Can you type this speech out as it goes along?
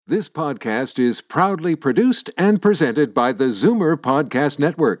This podcast is proudly produced and presented by the Zoomer Podcast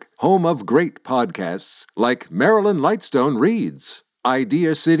Network, home of great podcasts like Marilyn Lightstone Reads,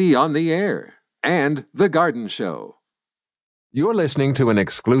 Idea City on the Air, and The Garden Show. You're listening to an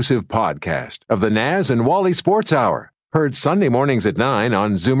exclusive podcast of the Naz and Wally Sports Hour, heard Sunday mornings at 9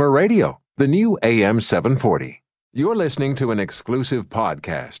 on Zoomer Radio, the new AM 740. You're listening to an exclusive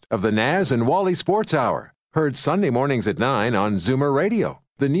podcast of the Naz and Wally Sports Hour, heard Sunday mornings at 9 on Zoomer Radio,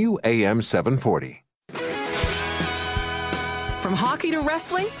 the new AM 740. From hockey to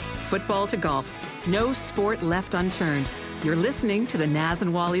wrestling, football to golf, no sport left unturned. You're listening to the Naz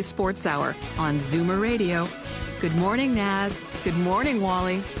and Wally Sports Hour on Zoomer Radio. Good morning, Naz. Good morning,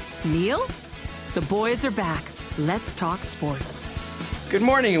 Wally. Neil? The boys are back. Let's talk sports. Good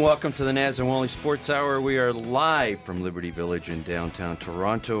morning and welcome to the Naz and Wally Sports Hour. We are live from Liberty Village in downtown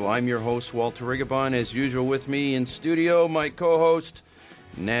Toronto. I'm your host, Walter Rigabon. As usual, with me in studio, my co-host,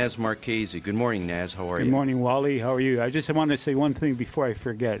 Naz Marchese. Good morning, Naz. How are you? Good morning, Wally. How are you? I just want to say one thing before I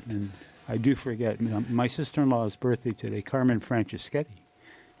forget, and I do forget. My sister-in-law's birthday today, Carmen Franceschetti.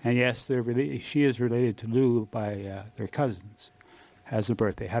 And yes, she is related to Lou by their cousins. Has a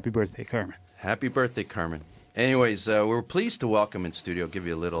birthday. Happy birthday, Carmen. Happy birthday, Carmen. Anyways, we're pleased to welcome in studio, give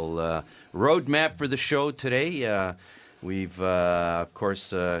you a little roadmap for the show today. We've, of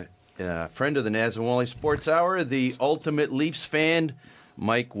course, a friend of the Naz and Wally Sports Hour, the ultimate Leafs fan,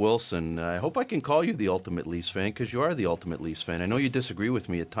 Mike Wilson. I hope I can call you the ultimate Leafs fan because you are the ultimate Leafs fan. I know you disagree with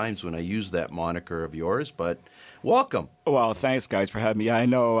me at times when I use that moniker of yours, but welcome. Well, thanks, guys, for having me. I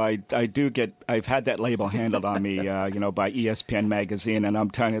know I've had that label handled on me, by ESPN magazine, and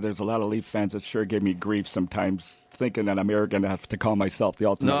I'm telling you, there's a lot of Leaf fans that sure give me grief sometimes, thinking that I'm arrogant enough to call myself the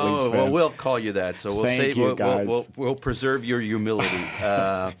ultimate Leafs fan. No, well, we'll call you that. So we'll preserve your humility.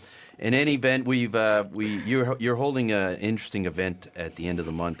 In any event, you're holding an interesting event at the end of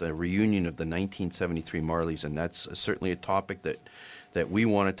the month, a reunion of the 1973 Marlies, and that's certainly a topic that we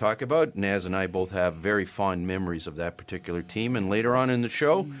want to talk about. Naz and I both have very fond memories of that particular team. And later on in the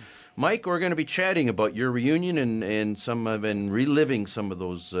show, Mike, we're going to be chatting about your reunion and reliving some of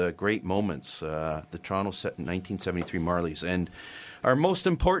those great moments, the Toronto 1973 Marlies. And our most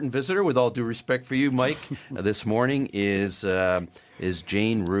important visitor, with all due respect for you, Mike, this morning is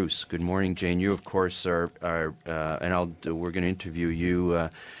Jane Roos. Good morning, Jane. You, of course, we're going to interview you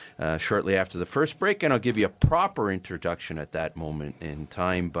shortly after the first break, and I'll give you a proper introduction at that moment in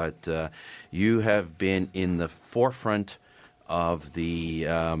time. But you have been in the forefront of the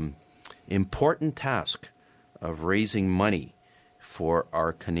important task of raising money for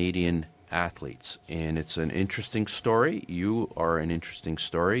our Canadian athletes. And it's an interesting story. You are an interesting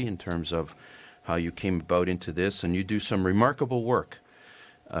story in terms of how you came about into this, and you do some remarkable work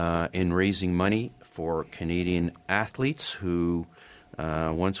in raising money for Canadian athletes who,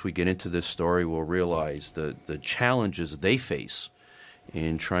 once we get into this story, will realize the challenges they face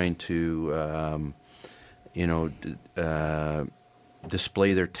in trying to,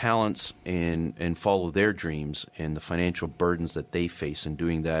 display their talents and follow their dreams, and the financial burdens that they face in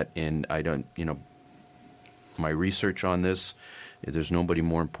doing that. And my research on this, there's nobody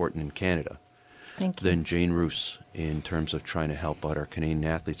more important in Canada than Jane Roos in terms of trying to help out our Canadian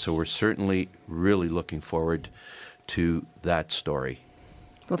athletes. So we're certainly really looking forward to that story.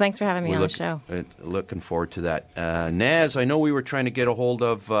 Well, thanks for having me on the show. Looking forward to that. Naz, I know we were trying to get a hold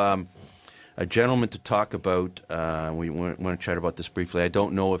of a gentleman to talk about. We want to chat about this briefly. I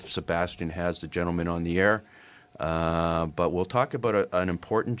don't know if Sebastian has the gentleman on the air, but we'll talk about an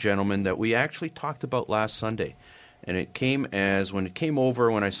important gentleman that we actually talked about last Sunday. And it came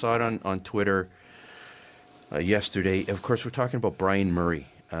when I saw it on Twitter yesterday. Of course, we're talking about Brian Murray,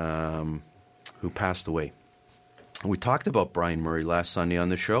 who passed away. We talked about Brian Murray last Sunday on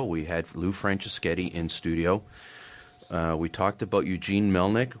the show. We had Lou Franceschetti in studio. We talked about Eugene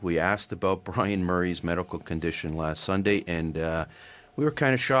Melnick. We asked about Brian Murray's medical condition last Sunday, and we were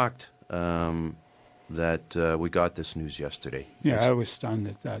kind of shocked that we got this news yesterday. Yeah, I was stunned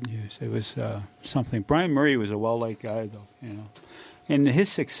at that news. It was something. Brian Murray was a well-liked guy, though, And his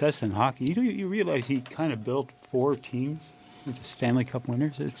success in hockey, you realize he kind of built 4 teams into Stanley Cup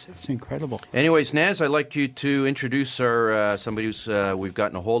winners. It's incredible. Anyways, Naz, I'd like you to introduce somebody who's we've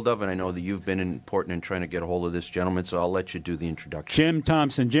gotten a hold of, and I know that you've been important in trying to get a hold of this gentleman, so I'll let you do the introduction. Jim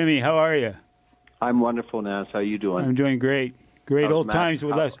Thompson. Jimmy, how are you? I'm wonderful, Naz. How are you doing? I'm doing great. Great old times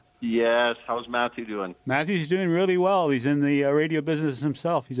with us. Yes. How's Matthew doing? Matthew's doing really well. He's in the radio business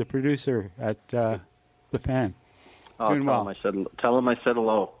himself. He's a producer at The Fan. Doing well. Tell him I said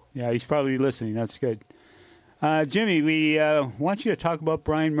hello. Yeah, he's probably listening. That's good. Jimmy, we want you to talk about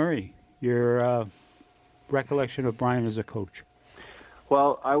Brian Murray, your recollection of Brian as a coach.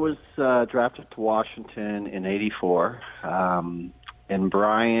 Well, I was drafted to Washington in '84, and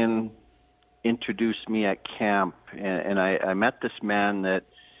Brian introduced me at camp, and I met this man that,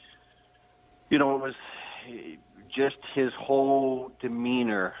 it was just his whole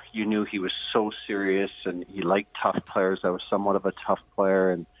demeanor. You knew he was so serious, and he liked tough players. I was somewhat of a tough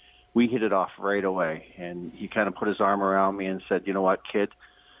player, and we hit it off right away. And he kind of put his arm around me and said, "You know what, kid,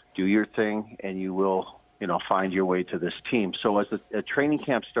 do your thing, and you will, find your way to this team." So as the training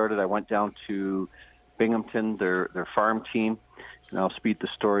camp started, I went down to Binghamton, their farm team, and I'll speed the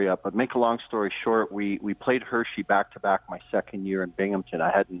story up. But make a long story short, we played Hershey back-to-back my second year in Binghamton.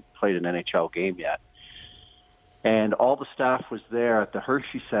 I hadn't played an NHL game yet. And all the staff was there at the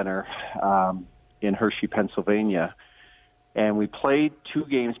Hershey Center in Hershey, Pennsylvania. And we played 2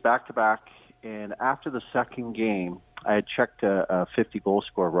 games back-to-back. And after the second game, I had checked a 50-goal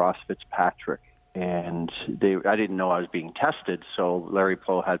scorer, Ross Fitzpatrick. And I didn't know I was being tested, so Larry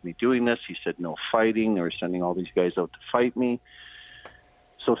Poe had me doing this. He said no fighting. They were sending all these guys out to fight me.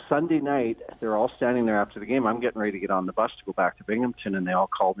 So Sunday night, they're all standing there after the game. I'm getting ready to get on the bus to go back to Binghamton, and they all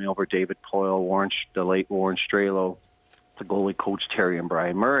called me over. David Poyle, the late Warren Strelo, the goalie coach Terry, and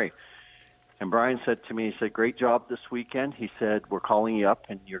Brian Murray. And Brian said to me, he said, "Great job this weekend." He said, "We're calling you up,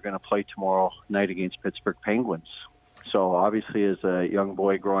 and you're going to play tomorrow night against Pittsburgh Penguins." So obviously, as a young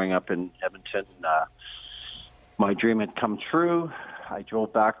boy growing up in Edmonton, my dream had come true. I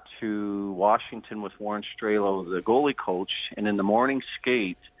drove back to Washington with Warren Strelo, the goalie coach, and in the morning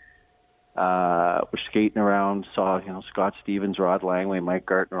skate, we're skating around, saw Scott Stevens, Rod Langway, Mike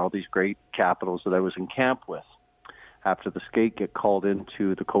Gartner, all these great Capitals that I was in camp with. After the skate, get called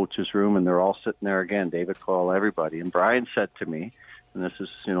into the coach's room, and they're all sitting there again, David Cole, everybody. And Brian said to me, and this is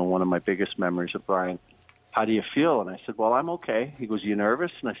one of my biggest memories of Brian, "How do you feel?" And I said, "Well, I'm okay." He goes, "You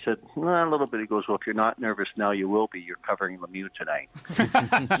nervous?" And I said, "A little bit." He goes, "Well, if you're not nervous now, you will be. You're covering Lemieux tonight."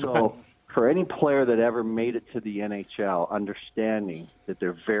 So for any player that ever made it to the NHL, understanding that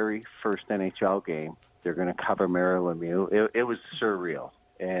their very first NHL game, they're going to cover Mario Lemieux, it was surreal.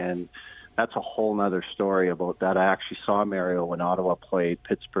 And that's a whole nother story about that. I actually saw Mario when Ottawa played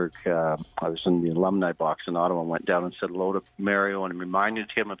Pittsburgh. I was in the alumni box in Ottawa and went down and said hello to Mario and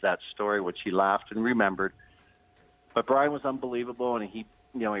reminded him of that story, which he laughed and remembered. But Brian was unbelievable, and he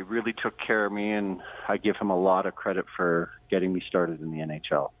really took care of me, and I give him a lot of credit for getting me started in the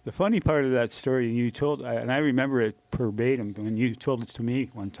NHL. The funny part of that story you told, and I remember it verbatim when you told it to me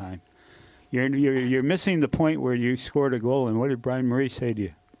one time. You're missing the point where you scored a goal, and what did Brian Murray say to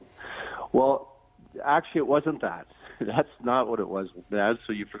you? Well, actually, it wasn't that. That's not what it was, Naz,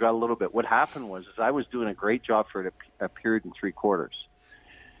 so you forgot a little bit. What happened was I was doing a great job for a period and 3 quarters.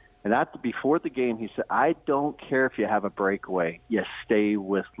 And before the game, he said, "I don't care if you have a breakaway. You stay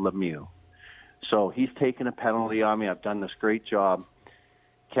with Lemieux." So he's taken a penalty on me. I've done this great job.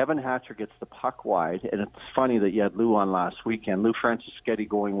 Kevin Hatcher gets the puck wide, and it's funny that you had Lou on last weekend. Lou Franceschetti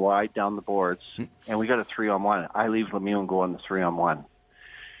going wide down the boards, and we got a 3-on-1. I leave Lemieux and go on the 3-on-1.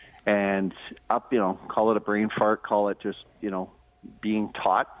 And up, call it a brain fart, call it just, being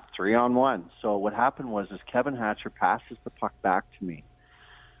taught 3-on-1. So what happened was Kevin Hatcher passes the puck back to me.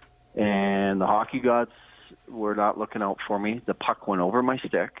 And the hockey gods were not looking out for me. The puck went over my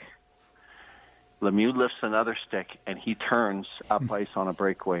stick. Lemieux lifts another stick, and he turns up ice on a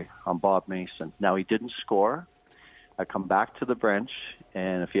breakaway on Bob Mason. Now, he didn't score. I come back to the bench,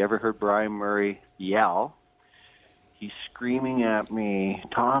 and if you ever heard Brian Murray yell, he's screaming at me,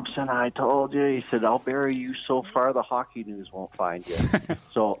 "Thompson, I told you." He said, "I'll bury you so far the hockey news won't find you."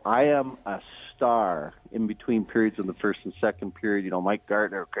 So I am a star in between periods in the first and second period. Mike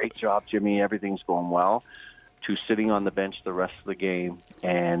Gartner, "Great job, Jimmy. Everything's going well," to sitting on the bench the rest of the game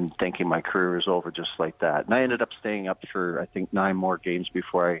and thinking my career is over just like that. And I ended up staying up for, I think, 9 more games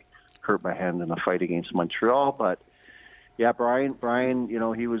before I hurt my hand in a fight against Montreal. But yeah, Brian,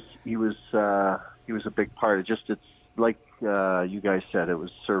 he was a big part. It's like you guys said, it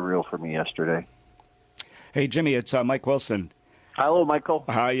was surreal for me yesterday. Hey, Jimmy, it's Mike Wilson. Hello, Michael.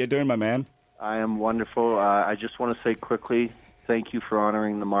 How you doing, my man? I am wonderful. I just want to say quickly, thank you for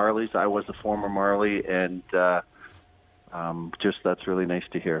honoring the Marlies. I was a former Marley, and that's really nice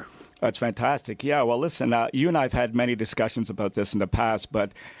to hear. That's fantastic. Yeah, well, listen, you and I have had many discussions about this in the past,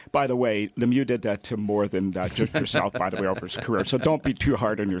 but by the way, Lemieux did that to more than just yourself, by the way, over his career, so don't be too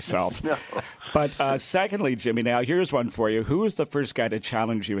hard on yourself. No. But secondly, Jimmy, now here's one for you. Who was the first guy to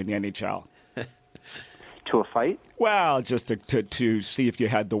challenge you in the NHL? To a fight? Well, just to see if you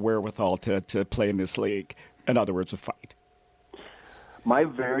had the wherewithal to play in this league. In other words, a fight. My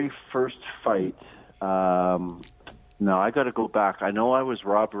very first fight, no, I got to go back. I know I was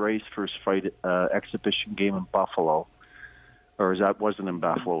Rob Ray's first fight, exhibition game in Buffalo. or that wasn't in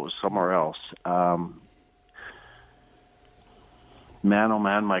Buffalo, it was somewhere else. Man, oh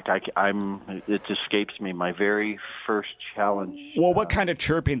man, Mike, it escapes me. My very first challenge. Well, what kind of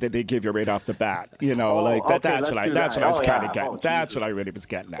chirping did they give you right off the bat? You know, that's what I was kind of getting. That's what I really was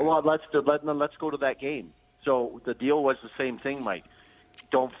getting at. Well, let's go to that game. So the deal was the same thing, Mike.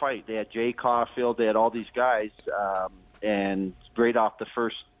 Don't fight. They had Jay Caulfield. They had all these guys, and right off the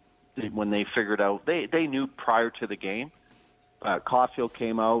first, when they figured out, they knew prior to the game. Caulfield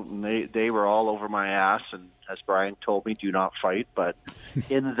came out, and they were all over my ass, and as Brian told me, do not fight. But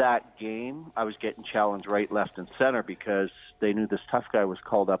in that game, I was getting challenged right, left, and center because they knew this tough guy was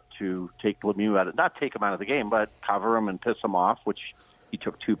called up to take Lemieux out of, not take him out of the game, but cover him and piss him off, which he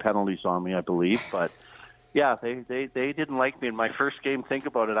took 2 penalties on me, I believe. But yeah, they didn't like me in my first game. Think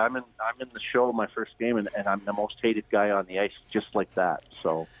about it. I'm in the show my first game, and I'm the most hated guy on the ice, just like that.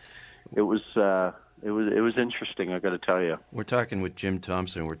 So it was interesting, I got to tell you. We're talking with Jim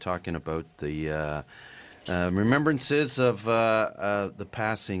Thompson. We're talking about the remembrances of the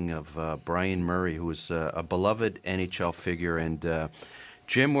passing of Brian Murray, who was a beloved NHL figure. And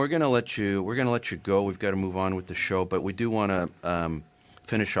Jim, we're going to let you go. We've got to move on with the show, but we do want to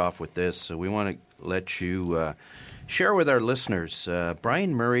finish off with this. So we want to let you share with our listeners.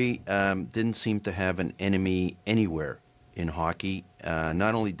 Brian Murray didn't seem to have an enemy anywhere in hockey.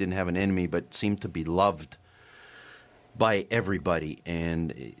 Not only didn't have an enemy, but seemed to be loved by everybody.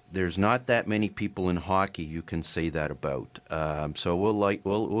 And there's not that many people in hockey you can say that about. So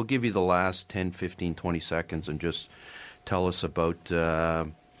we'll give you the last 10, 15, 20 seconds and just tell us about how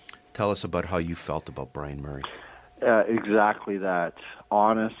you felt about Brian Murray. Exactly that.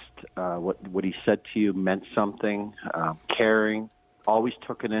 Honest. What he said to you meant something. Caring. Always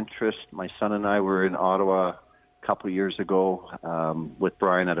took an interest. My son and I were in Ottawa a couple of years ago with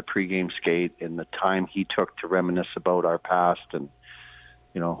Brian at a pregame skate, and the time he took to reminisce about our past and,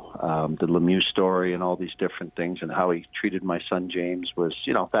 the Lemieux story and all these different things and how he treated my son James was,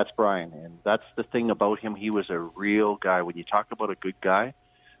 that's Brian. And that's the thing about him. He was a real guy. When you talk about a good guy,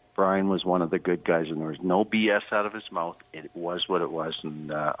 Brian was one of the good guys, and there was no BS out of his mouth. It was what it was,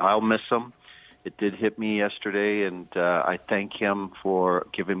 and I'll miss him. It did hit me yesterday, and I thank him for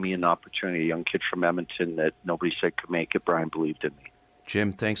giving me an opportunity, a young kid from Edmonton that nobody said could make it. Brian believed in me.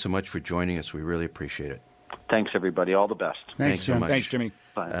 Jim, thanks so much for joining us. We really appreciate it. Thanks, everybody. All the best. Thanks so much. Thanks, Jimmy.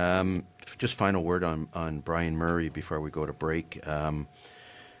 Just final word on Brian Murray before we go to break. He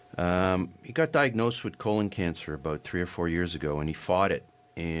got diagnosed with colon cancer about 3 or 4 years ago, and he fought it.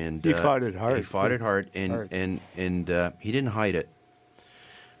 And he fought it hard. He fought it hard, and he didn't hide it.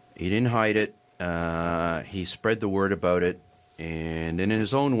 He didn't hide it. He spread the word about it, and in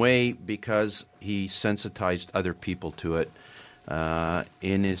his own way, because he sensitized other people to it,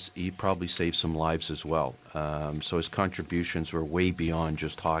 he probably saved some lives as well. So his contributions were way beyond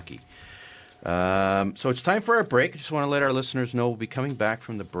just hockey. So it's time for our break. I just want to let our listeners know we'll be coming back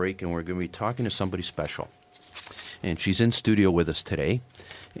from the break, and we're going to be talking to somebody special. And she's in studio with us today.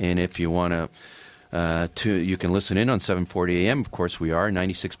 And if you want you can listen in on 740 AM. Of course, we are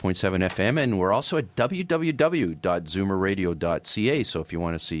 96.7 FM, and we're also at www.zoomerradio.ca. So if you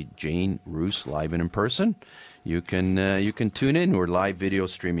want to see Jane Roos live and in person, you can tune in. We're live video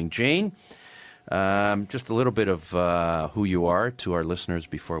streaming. Jane, just a little bit of who you are to our listeners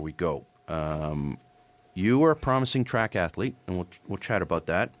before we go. You were a promising track athlete, and we'll chat about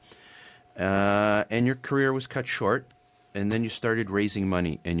that. And your career was cut short, and then you started raising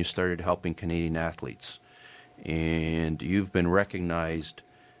money, and you started helping Canadian athletes. And you've been recognized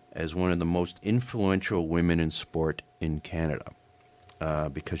as one of the most influential women in sport in Canada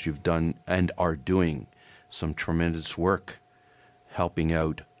because you've done and are doing some tremendous work helping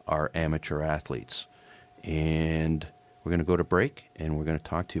out our amateur athletes. And we're going to go to break, and we're going to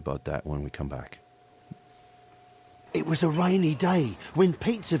talk to you about that when we come back. It was a rainy day when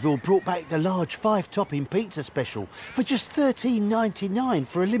Pizzaville brought back the large 5-topping pizza special for just $13.99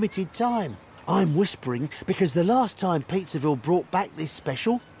 for a limited time. I'm whispering because the last time Pizzaville brought back this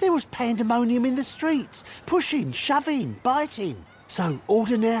special, there was pandemonium in the streets, pushing, shoving, biting. So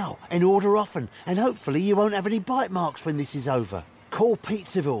order now and order often, and hopefully you won't have any bite marks when this is over. Call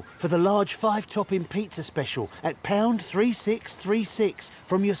Pizzaville for the large 5-topping pizza special at pound 3636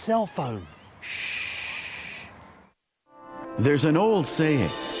 from your cell phone. Shh. There's an old saying,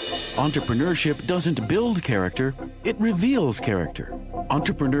 entrepreneurship doesn't build character, it reveals character.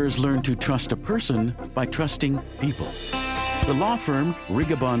 Entrepreneurs learn to trust a person by trusting people. The law firm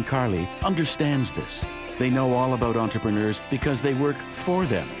Rigabon Carly understands this. They know all about entrepreneurs because they work for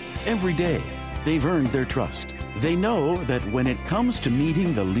them. Every day, they've earned their trust. They know that when it comes to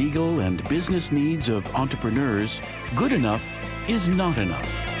meeting the legal and business needs of entrepreneurs, good enough is not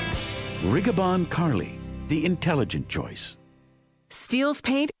enough. Rigabon Carly, the intelligent choice. Steele's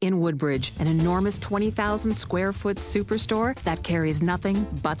Paint in Woodbridge, an enormous 20,000 square foot superstore that carries nothing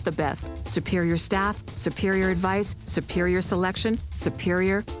but the best. Superior staff, superior advice, superior selection,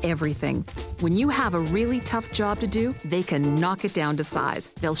 superior everything. When you have a really tough job to do, they can knock it down to size.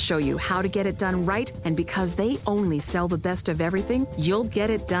 They'll show you how to get it done right, and because they only sell the best of everything, you'll get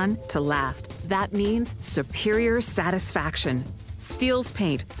it done to last. That means superior satisfaction. Steele's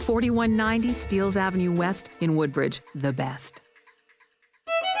Paint, 4190 Steeles Avenue West in Woodbridge, the best.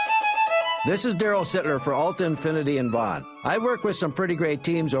 This is Daryl Sittler for Alta Infinity in Vaughan. I've worked with some pretty great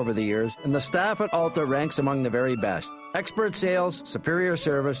teams over the years, and the staff at Alta ranks among the very best. Expert sales, superior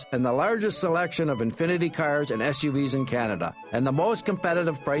service, and the largest selection of Infinity cars and SUVs in Canada, and the most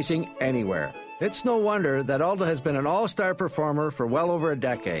competitive pricing anywhere. It's no wonder that Alta has been an all-star performer for well over a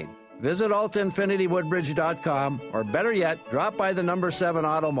decade. Visit AltaInfinityWoodbridge.com, or better yet, drop by the number 7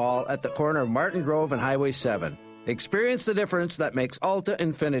 Auto Mall at the corner of Martin Grove and Highway 7. Experience the difference that makes Alta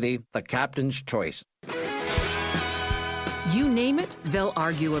Infinity the captain's choice. You name it, they'll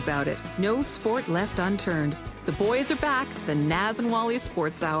argue about it. No sport left unturned. The boys are back, the Naz and Wally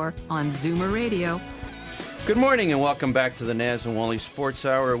Sports Hour on Zoomer Radio. Good morning and welcome back to the Naz and Wally Sports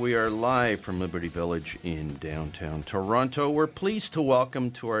Hour. We are live from Liberty Village in downtown Toronto. We're pleased to welcome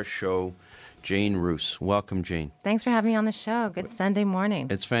to our show Jane Roos. Welcome, Jane. Thanks for having me on the show. Good Sunday morning.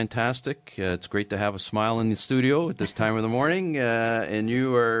 It's fantastic. It's great to have a smile in the studio at this time of the morning. And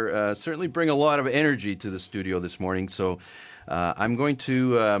you are certainly bring a lot of energy to the studio this morning. So I'm going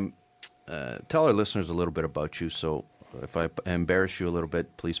to tell our listeners a little bit about you. So if I embarrass you a little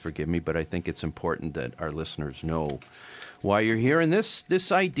bit, please forgive me. But I think it's important that our listeners know why you're here. And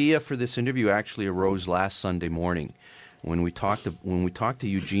this idea for this interview actually arose last Sunday morning when we talked to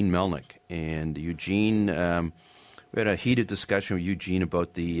Eugene Melnick. And Eugene, we had a heated discussion with Eugene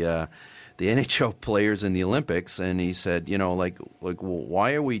about the NHL players in the Olympics, and he said,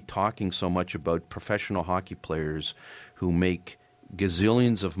 why are we talking so much about professional hockey players who make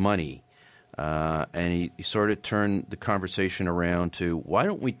gazillions of money? And he sort of turned the conversation around to, why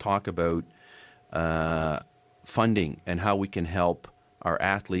don't we talk about funding and how we can help our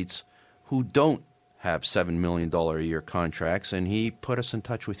athletes who don't have $7 million a year contracts? And he put us in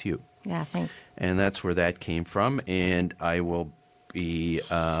touch with you. Yeah, thanks. And that's where that came from. And I will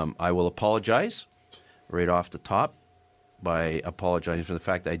apologize right off the top by apologizing for the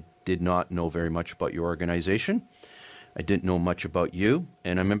fact that I did not know very much about your organization. I didn't know much about you,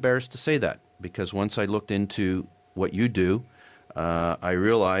 and I'm embarrassed to say that, because once I looked into what you do, I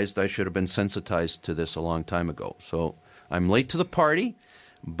realized I should have been sensitized to this a long time ago. So I'm late to the party,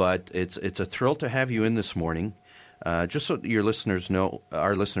 but it's a thrill to have you in this morning. Just so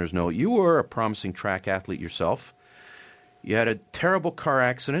our listeners know, you were a promising track athlete yourself. You had a terrible car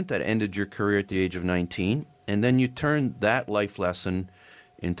accident that ended your career at the age of 19, and then you turned that life lesson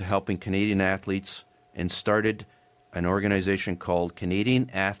into helping Canadian athletes and started an organization called Canadian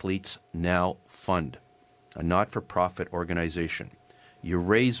Athletes Now Fund, a not-for-profit organization. You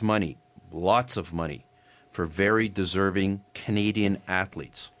raise money, lots of money, for very deserving Canadian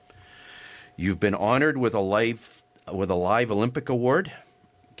athletes. You've been honored with a live Olympic award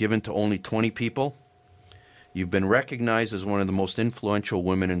given to only 20 people. You've been recognized as one of the most influential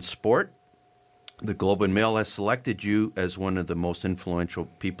women in sport. The Globe and Mail has selected you as one of the most influential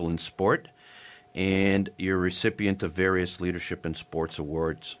people in sport, and you're a recipient of various leadership and sports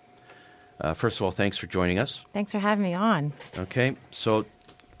awards. First of all, thanks for joining us. Thanks for having me on. Okay, so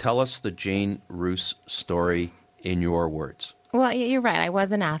tell us the Jane Roos story in your words. Well, you're right. I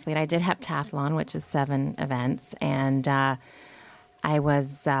was an athlete. I did heptathlon, which is 7 events, and I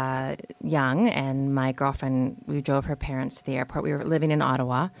was young, and my girlfriend, we drove her parents to the airport. We were living in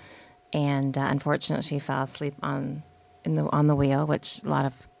Ottawa, and unfortunately, she fell asleep on the wheel, which a lot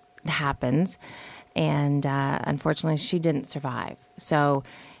of happens, and unfortunately, she didn't survive. So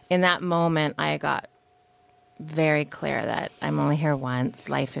in that moment, I got very clear that I'm only here once.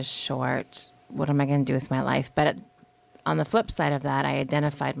 Life is short. What am I going to do with my life? But on the flip side of that, I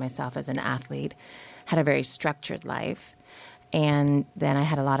identified myself as an athlete, had a very structured life, and then I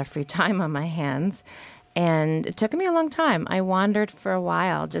had a lot of free time on my hands. And it took me a long time. I wandered for a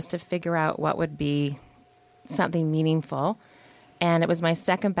while just to figure out what would be something meaningful. And it was my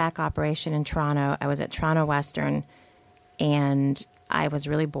second back operation in Toronto. I was at Toronto Western, and I was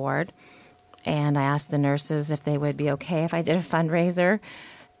really bored. And I asked the nurses if they would be okay if I did a fundraiser,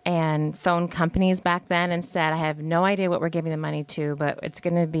 and phoned companies back then and said, I have no idea what we're giving the money to, but it's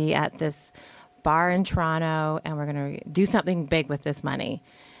going to be at this bar in Toronto, and we're going to do something big with this money.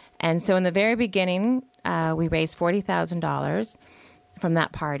 And so in the very beginning, we raised $40,000 from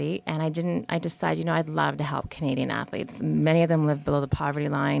that party. And I decided, I'd love to help Canadian athletes. Many of them live below the poverty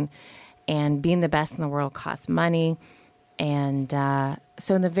line, and being the best in the world costs money. And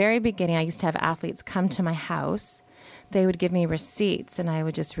so in the very beginning, I used to have athletes come to my house. They would give me receipts, and I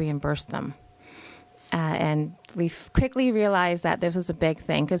would just reimburse them. And we quickly realized that this was a big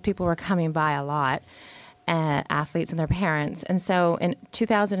thing because people were coming by a lot, athletes and their parents. And so in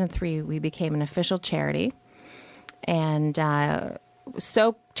 2003, we became an official charity, and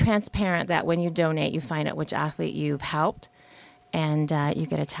so transparent that when you donate, you find out which athlete you've helped, and you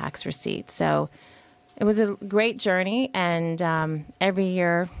get a tax receipt. So it was a great journey, and every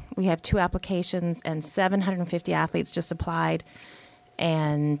year we have 2 applications, and 750 athletes just applied.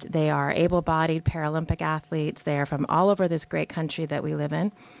 And they are able-bodied Paralympic athletes. They are from all over this great country that we live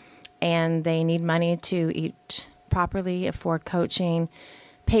in. And they need money to eat properly, afford coaching,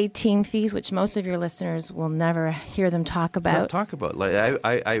 pay team fees, which most of your listeners will never hear them talk about.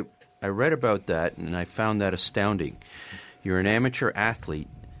 I read about that, and I found that astounding. You're an amateur athlete,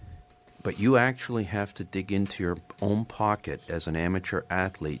 but you actually have to dig into your own pocket as an amateur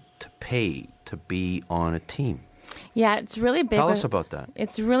athlete to pay to be on a team. Yeah, it's really big. Tell us about that.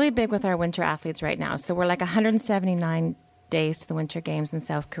 It's really big with our winter athletes right now. So we're like 179 days to the Winter Games in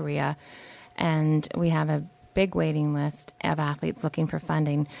South Korea, and we have a big waiting list of athletes looking for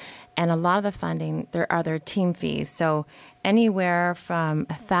funding. And a lot of the funding, there are their team fees. So anywhere from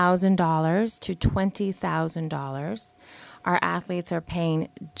 $1,000 to $20,000, our athletes are paying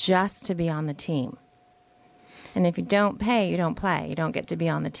just to be on the team. And if you don't pay, you don't play. You don't get to be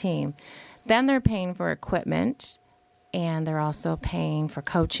on the team. Then they're paying for equipment, and they're also paying for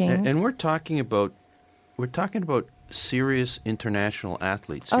coaching. And we're talking about serious international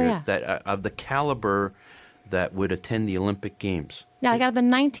athletes here that of the caliber that would attend the Olympic Games. Yeah, like out of the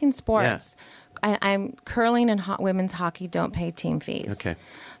 19 sports, I'm curling and women's hockey don't pay team fees. Okay.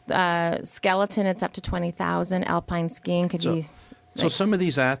 Skeleton, it's up to $20,000. Alpine skiing could be. So some of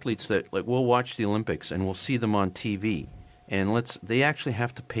these athletes that we'll watch the Olympics and we'll see them on TV. And they actually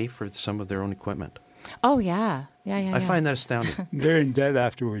have to pay for some of their own equipment. Oh, yeah. I find that astounding. They're in debt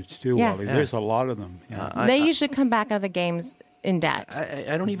afterwards, too, Wally. There's a lot of them. Yeah. They usually come back out of the games in debt.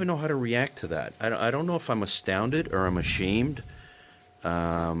 I don't even know how to react to that. I don't know if I'm astounded or I'm ashamed.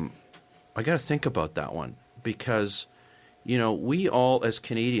 I got to think about that one because, we all, as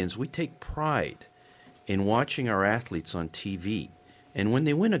Canadians, we take pride in watching our athletes on TV. And when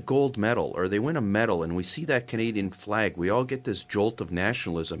they win a gold medal or they win a medal and we see that Canadian flag, we all get this jolt of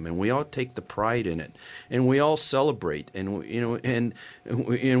nationalism and we all take the pride in it and we all celebrate and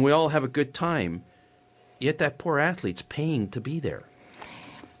and we all have a good time. Yet that poor athlete's paying to be there.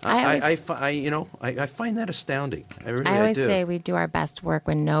 I find that astounding. I always do. say we do our best work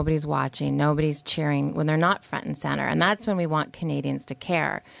when nobody's watching, nobody's cheering, when they're not front and center, and that's when we want Canadians to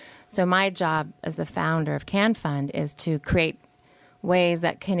care. So my job as the founder of CanFund is to create ways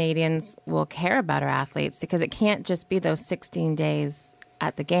that Canadians will care about our athletes, because it can't just be those 16 days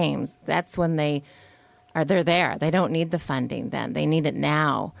at the games. That's when they're there. They don't need the funding then. They need it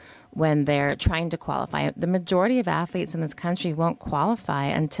now when they're trying to qualify. The majority of athletes in this country won't qualify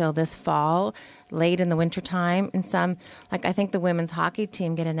until this fall, late in the wintertime. And some, I think the women's hockey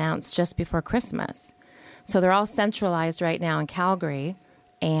team get announced just before Christmas. So they're all centralized right now in Calgary,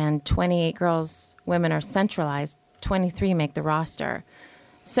 and 28 women are centralized. 23 make the roster.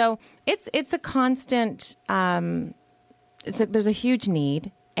 So it's a constant, there's a huge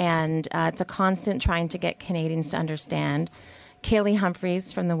need, and it's a constant trying to get Canadians to understand. Kaylee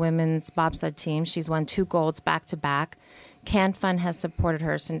Humphries from the women's bobsled team, she's won 2 golds back-to-back. CanFund has supported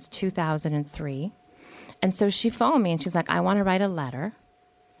her since 2003. And so she phoned me, and she's like, I want to write a letter,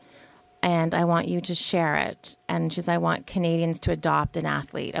 and I want you to share it. And she's, I want Canadians to adopt an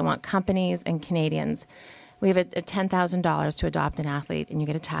athlete. I want companies and Canadians. We have a $10,000 to adopt an athlete, and you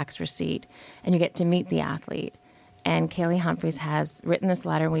get a tax receipt, and you get to meet the athlete. And Kaylee Humphries has written this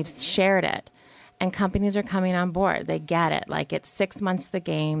letter, and we've shared it. And companies are coming on board. They get it. It's 6 months of the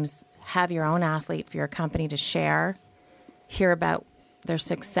games. Have your own athlete for your company to share, hear about their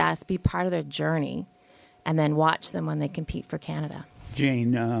success, be part of their journey, and then watch them when they compete for Canada.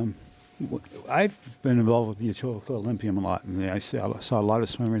 Jane, I've been involved with the Etobicoke Olympium a lot, and I saw a lot of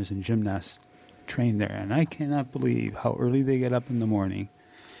swimmers and gymnasts train there, and I cannot believe how early they get up in the morning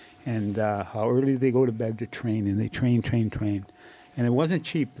and how early they go to bed to train, and they train. And it wasn't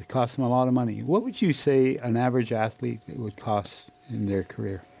cheap. It cost them a lot of money. What would you say an average athlete would cost in their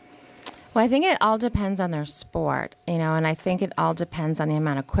career? Well, I think it all depends on their sport, and I think it all depends on the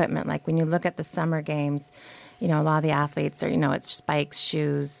amount of equipment. Like when you look at the summer games, a lot of the athletes are, it's spikes,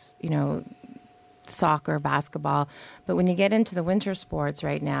 shoes, soccer, basketball. But when you get into the winter sports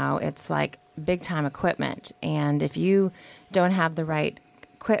right now, it's like big time equipment. And if you don't have the right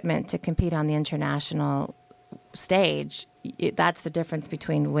equipment to compete on the international stage, that's the difference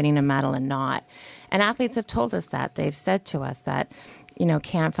between winning a medal and not. And athletes have told us that. They've said to us that,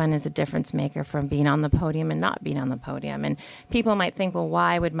 Camp Fun is a difference maker from being on the podium and not being on the podium. And people might think, well,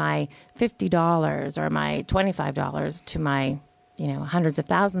 why would my $50 or my $25 to my, hundreds of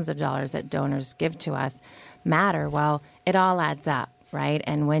thousands of dollars that donors give to us matter? Well, it all adds up, right?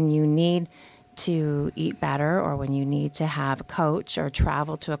 And when you need to eat better, or when you need to have a coach or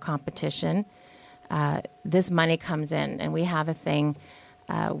travel to a competition, this money comes in. And we have a thing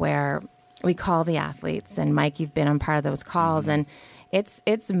where we call the athletes, and Mike, you've been on part of those calls, and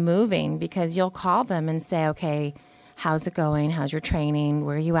it's moving, because you'll call them and say, okay, how's it going? How's your training?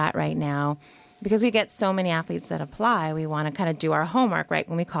 Where are you at right now? Because we get so many athletes that apply, we want to kind of do our homework right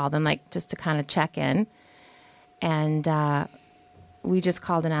when we call them, like just to kind of check in. And we just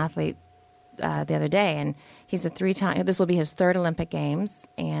called an athlete the other day, and he's this will be his third Olympic Games,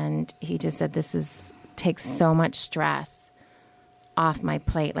 and he just said, takes so much stress off my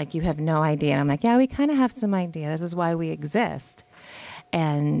plate, like you have no idea. And I'm like, yeah, we kind of have some idea. This is why we exist.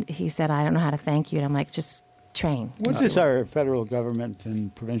 And he said, I don't know how to thank you. And I'm like, just train. What does our federal government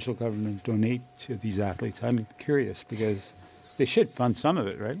and provincial government donate to these athletes? I'm curious, because they should fund some of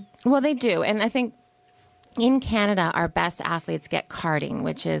it, right? Well, they do. And I think in Canada, our best athletes get carding,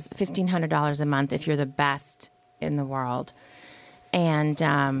 which is $1,500 a month if you're the best in the world. And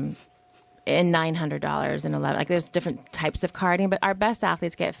 $900 and $11. Like, there's different types of carding, but our best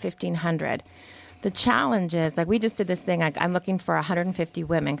athletes get $1,500. The challenge is, like, we just did this thing, like, I'm looking for 150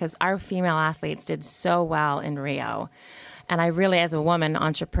 women, because our female athletes did so well in Rio. And I really, as a woman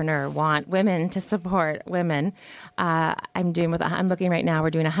entrepreneur, want women to support women. I'm looking right now, we're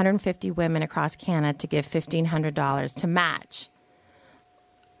doing 150 women across Canada to give $1,500 to match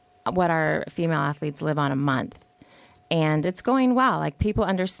what our female athletes live on a month. And it's going well. Like, people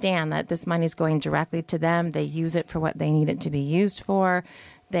understand that this money is going directly to them. They use it for what they need it to be used for.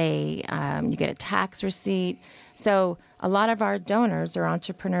 You get a tax receipt. So a lot of our donors are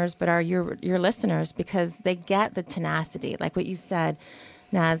entrepreneurs, but are your listeners, because they get the tenacity, like what you said,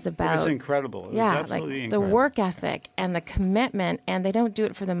 Naz, about. It's incredible. It was absolutely incredible. The work ethic and the commitment, and they don't do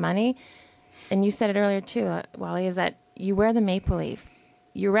it for the money. And you said it earlier too, Wally, is that you wear the maple leaf.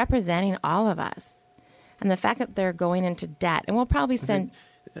 You're representing all of us. And the fact that they're going into debt, and we'll probably send.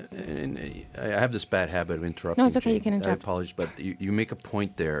 And I have this bad habit of interrupting. No, it's okay. Jane. You can interrupt. I apologize, but you make a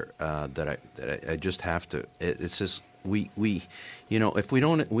point there that I just have to. It's just we if we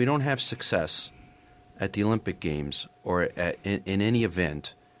don't have success at the Olympic Games or in any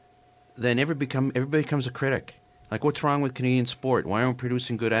event, then everybody becomes a critic. Like, what's wrong with Canadian sport? Why aren't we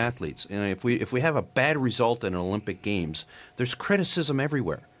producing good athletes? And if we have a bad result in an Olympic Games, there's criticism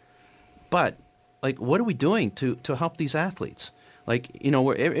everywhere. But, like, what are we doing to help these athletes? Like,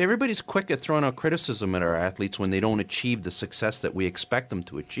 everybody's quick at throwing out criticism at our athletes when they don't achieve the success that we expect them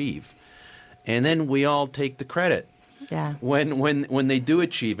to achieve. And then we all take the credit. Yeah. When they do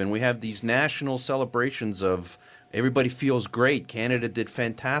achieve, and we have these national celebrations of everybody feels great. Canada did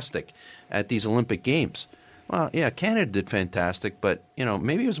fantastic at these Olympic Games. Well, yeah, Canada did fantastic, but,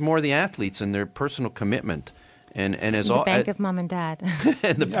 maybe it was more the athletes and their personal commitment. And as the bank of mom and dad.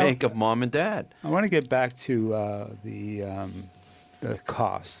 And the bank of mom and dad. I want to get back to the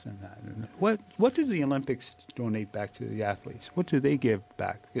costs and that. What do the Olympics donate back to the athletes? What do they give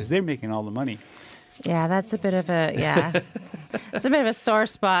back? Because they're making all the money. Yeah, that's a bit of a it's a bit of a sore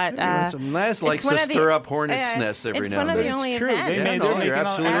spot. Some Naz likes to stir up hornets' nests every now and then. It's one of the only events. You're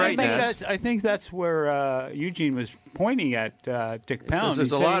absolutely right, Naz. I think that's where Eugene was pointing at Dick Pound.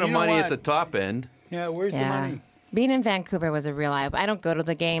 There's a lot of money at the top end. Yeah, where's the money? Being in Vancouver was a real eye. I don't go to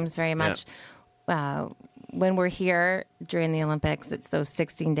the games very much. Yeah. When we're here during the Olympics, it's those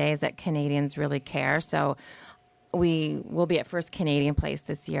 16 days that Canadians really care. So we will be at First Canadian Place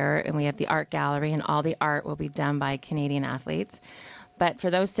this year, and we have the art gallery, and all the art will be done by Canadian athletes. But for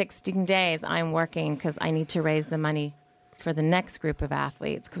those 16 days, I'm working because I need to raise the money for the next group of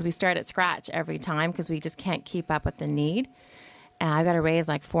athletes, because we start at scratch every time because we just can't keep up with the need. And I've got to raise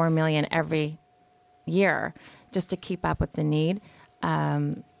like $4 million every year just to keep up with the need.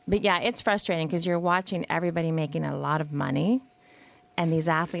 But yeah, it's frustrating because you're watching everybody making a lot of money, and these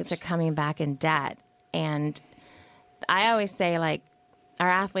athletes are coming back in debt. And I always say, like, our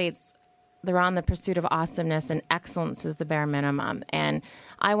athletes, they're on the pursuit of awesomeness, and excellence is the bare minimum. And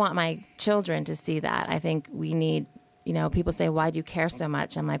I want my children to see that. I think we need people say, why do you care so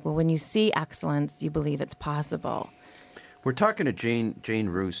much? I'm like, well, when you see excellence, you believe it's possible. We're talking to Jane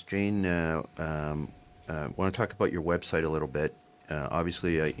Roos. Jane, want to talk about your website a little bit.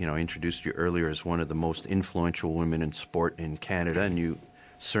 Obviously, I introduced you earlier as one of the most influential women in sport in Canada, and you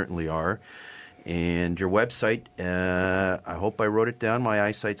certainly are. And your website, I hope I wrote it down. My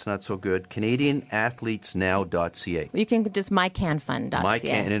eyesight's not so good. CanadianAthletesNow.ca. You can just mycanfund.ca.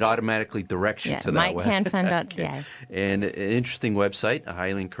 And it automatically directs you to that website. Mycanfund.ca. And an interesting website. I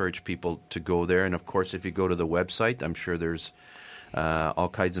highly encourage people to go there. And, of course, if you go to the website, I'm sure there's all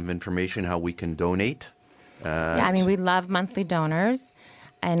kinds of information how we can donate. We love monthly donors.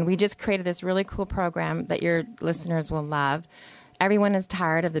 And we just created this really cool program that your listeners will love. Everyone is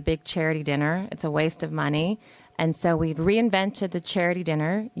tired of the big charity dinner. It's a waste of money. And so we've reinvented the charity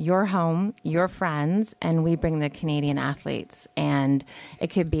dinner, your home, your friends, and we bring the Canadian athletes. And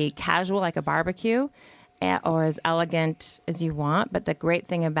it could be casual like a barbecue or as elegant as you want. But the great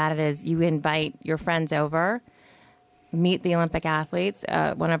thing about it is you invite your friends over, meet the Olympic athletes.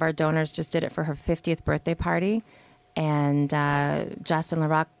 One of our donors just did it for her 50th birthday party. And Justin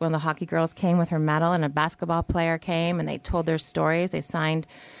Larocque, one of the hockey girls, came with her medal, and a basketball player came, and they told their stories. They signed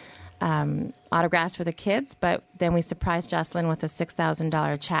autographs for the kids, but then we surprised Jocelyn with a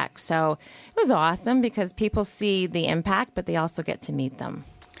 $6,000 check. So it was awesome because people see the impact, but they also get to meet them.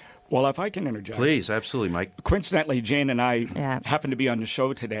 Well, if I can interject. Please, absolutely, Mike. Coincidentally, Jane and I happen to be on the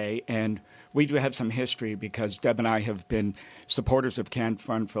show today, and we do have some history because Deb and I have been supporters of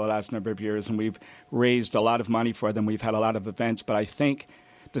CanFund for the last number of years, and we've raised a lot of money for them. We've had a lot of events, but I think,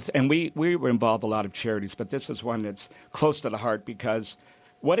 and we were involved in a lot of charities, but this is one that's close to the heart because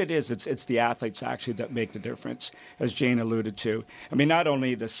what it is, it's the athletes actually that make the difference, as Jane alluded to. I mean, not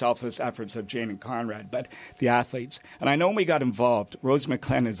only the selfless efforts of Jane and Conrad, but the athletes. And I know when we got involved, Rose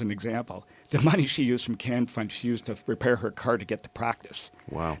McLennan is an example. The money she used from CanFund, she used to repair her car to get to practice.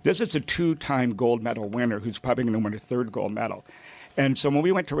 Wow. This is a 2-time gold medal winner who's probably going to win a 3rd gold medal. And so when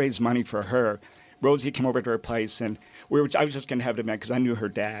we went to raise money for her, Rosie came over to her place, and I was just going to have it event because I knew her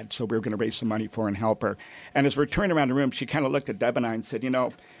dad, so we were going to raise some money for her and help her. And as we're turning around the room, she kind of looked at Deb and I and said, we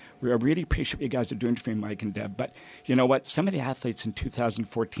really appreciate what you guys are doing for me, Mike and Deb, but you know what? Some of the athletes in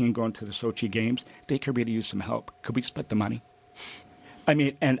 2014 going to the Sochi Games, they could really use some help. Could we split the money?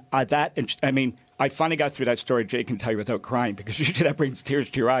 I finally got through that story. Jay can tell you without crying because usually that brings tears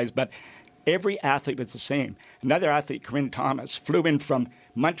to your eyes. But every athlete was the same. Another athlete, Corinne Thomas, flew in from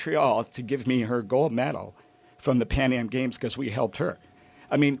Montreal to give me her gold medal from the Pan Am Games because we helped her.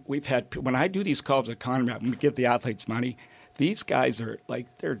 I mean, when I do these calls at Conrad, when we give the athletes money, these guys are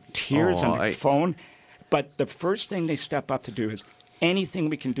like, they're tears on their phone. But the first thing they step up to do is anything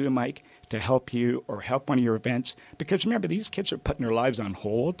we can do, Mike, to help you or help one of your events. Because remember, these kids are putting their lives on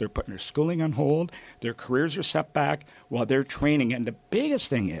hold. They're putting their schooling on hold. Their careers are set back while they're training. And the biggest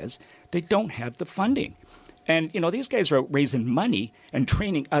thing is they don't have the funding. And, these guys are raising money and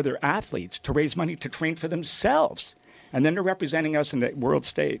training other athletes to raise money to train for themselves. And then they're representing us in the world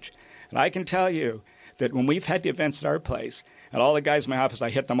stage. And I can tell you that when we've had the events at our place, and all the guys in my office, I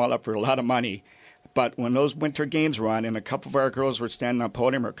hit them all up for a lot of money. But when those winter games were on and a couple of our girls were standing on the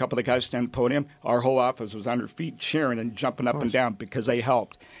podium or a couple of the guys standing on the podium, our whole office was on their feet cheering and jumping up and down because they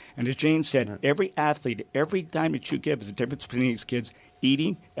helped. And as Jane said, every athlete, every dime that you give is a difference between these kids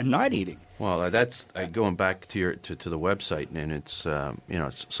eating and not eating. Well, that's going back to the website, and it's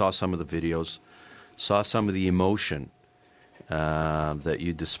saw some of the videos, saw some of the emotion that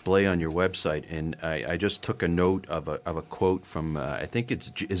you display on your website, and I just took a note of a quote from I think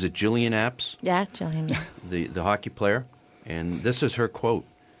is it Jillian Apps? Yeah, Jillian. the hockey player, and this is her quote: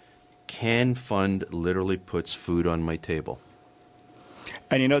 "CanFund literally puts food on my table."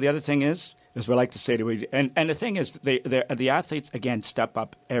 And the other thing is what I like to say to you, and the thing is, the athletes again step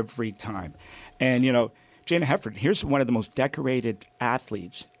up every time, and Jana Hefford, here's one of the most decorated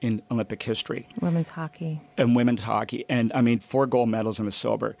athletes in Olympic history. Women's hockey. And women's hockey. And, 4 gold medals and a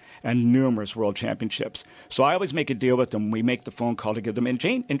silver and numerous world championships. So I always make a deal with them. We make the phone call to give them. And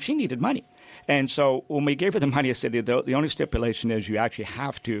she needed money. And so when we gave her the money, I said, the only stipulation is you actually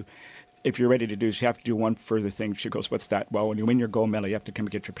have to, if you're ready to do this, you have to do one further thing. She goes, what's that? Well, when you win your gold medal, you have to come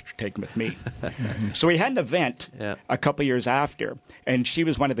and get your picture taken with me. So we had an event a couple years after, and she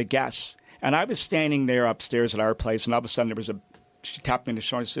was one of the guests. And I was standing there upstairs at our place, and all of a sudden she tapped me on the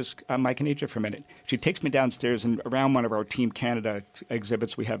shoulder and says, Mike, I need you for a minute. She takes me downstairs, and around one of our Team Canada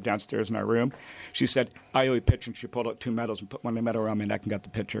exhibits we have downstairs in our room, she said, I owe you a picture. And she pulled out 2 medals and put one medal around my neck and got the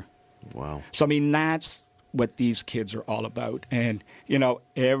picture. Wow. So, that's what these kids are all about. And,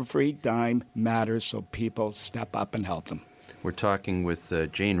 every dime matters, so people step up and help them. We're talking with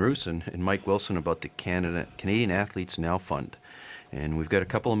Jane Roos and Mike Wilson about the Canadian Athletes Now Fund, and we've got a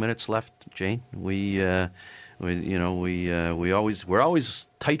couple of minutes left. Jane, we're always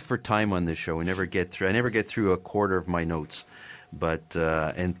tight for time on this show. I never get through a quarter of my notes, but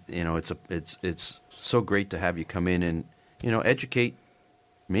it's so great to have you come in and educate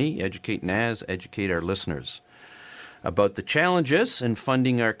me, educate Naz, educate our listeners about the challenges in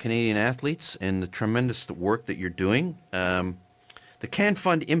funding our Canadian athletes and the tremendous work that you're doing. The Can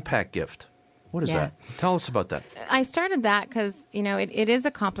Fund Impact Gift. What is that? Tell us about that. I started that because, it is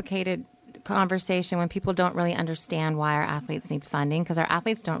a complicated conversation when people don't really understand why our athletes need funding, because our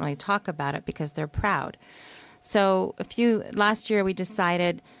athletes don't really talk about it because they're proud. So last year we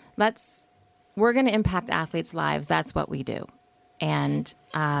decided we're going to impact athletes' lives. That's what we do. And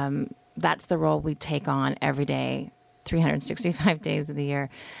that's the role we take on every day, 365 days of the year.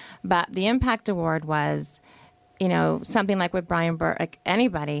 But the Impact Award was, something like with Brian Burke, like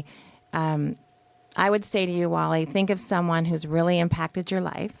anybody, I would say to you, Wally, think of someone who's really impacted your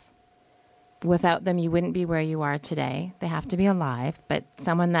life. Without them, you wouldn't be where you are today. They have to be alive, but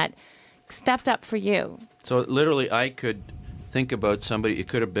someone that stepped up for you. So literally I could think about somebody, it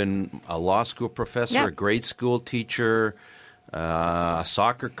could have been a law school professor, a grade school teacher, a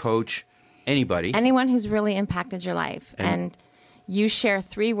soccer coach, anybody. Anyone who's really impacted your life. And you share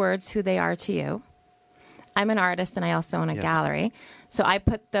 3 words who they are to you. I'm an artist and I also own a gallery. So I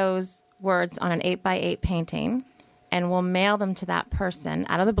put those words on an 8x8 painting and we'll mail them to that person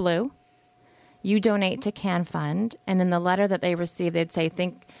out of the blue. You donate to Can Fund. And in the letter that they receive, they'd say,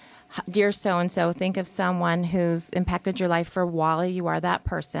 Dear so-and-so, think of someone who's impacted your life. For Wally, you are that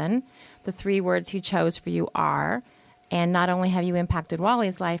person. The 3 words he chose for you are... And not only have you impacted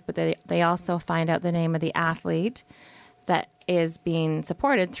Wally's life, but they also find out the name of the athlete that is being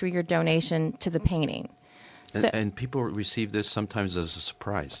supported through your donation to the painting. And people receive this sometimes as a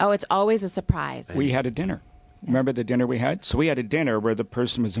surprise. Oh, it's always a surprise. We had a dinner. Remember the dinner we had? So we had a dinner where the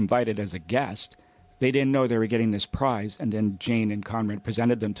person was invited as a guest. They didn't know they were getting this prize, and then Jane and Conrad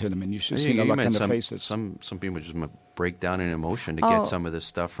presented them to them, and you should see the look on their faces. Some people just break down in emotion to get some of this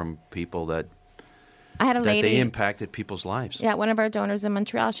stuff from people that... I had a lady, they impacted people's lives. Yeah, one of our donors in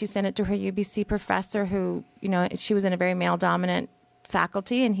Montreal, she sent it to her UBC professor who, she was in a very male-dominant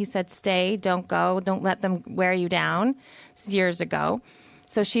faculty, and he said, stay, don't go, don't let them wear you down. This is years ago.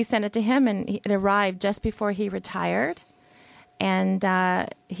 So she sent it to him, and it arrived just before he retired, and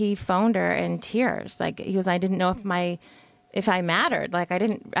he phoned her in tears. Like, he goes, I didn't know if I mattered. Like,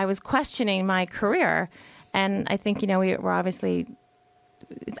 I was questioning my career, and I think, we're obviously...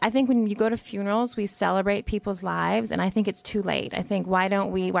 I think when you go to funerals, we celebrate people's lives, and I think it's too late. I think why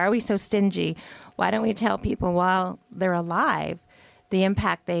are we so stingy? Why don't we tell people while they're alive the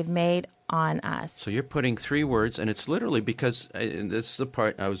impact they've made on us? So you're putting 3 words, and it's literally because this is the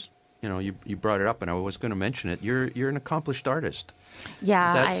part I was, you brought it up, and I was going to mention it. You're an accomplished artist.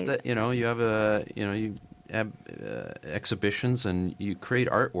 Yeah, you have exhibitions and you create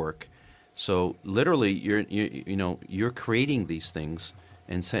artwork. So literally, you're creating these things.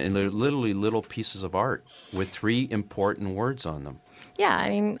 And they're literally little pieces of art with 3 important words on them. Yeah, I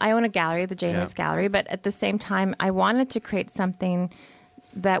mean, I own a gallery, the Jane Roos Gallery, but at the same time, I wanted to create something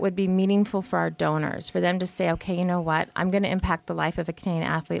that would be meaningful for our donors, for them to say, okay, you know what, I'm going to impact the life of a Canadian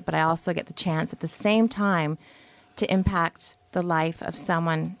athlete, but I also get the chance at the same time to impact the life of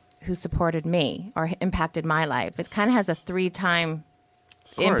someone who supported me or impacted my life. It kind of has a 3-time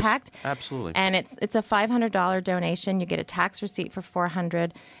impact. Absolutely. And it's a $500 donation. You get a tax receipt for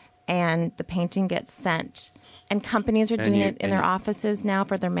 $400, and the painting gets sent. And companies are doing it in their offices now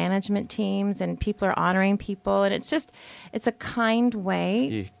for their management teams, and people are honoring people. And it's a kind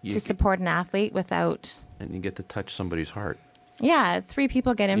way to support an athlete without... And you get to touch somebody's heart. Yeah, 3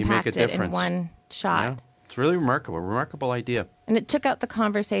 people get impacted in one shot. Yeah. It's really remarkable idea. And it took out the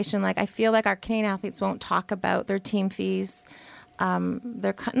conversation. Like, I feel like our Canadian athletes won't talk about their team fees.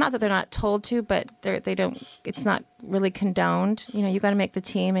 They're not that they're not told to, but they don't. It's not really condoned. You got to make the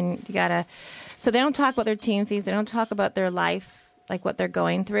team, and you got to. So they don't talk about their team fees. They don't talk about their life, like what they're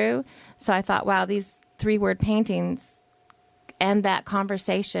going through. So I thought, wow, these 3-word paintings end that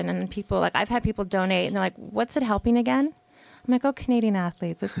conversation. And people, like, I've had people donate, and they're like, "What's it helping again?" I'm like, "Oh, Canadian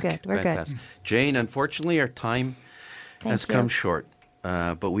athletes. That's good. We're good." Jane, unfortunately, our time has come short,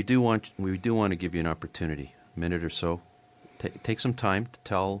 but we do want to give you an opportunity, a minute or so. Take some time to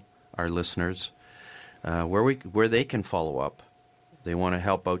tell our listeners where they can follow up. They want to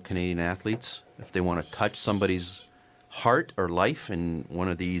help out Canadian athletes. If they want to touch somebody's heart or life in one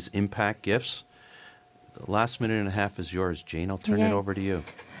of these impact gifts, the last minute and a half is yours, Jane. I'll turn it over to you.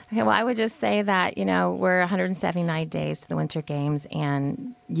 Okay, well, I would just say that, we're 179 days to the Winter Games,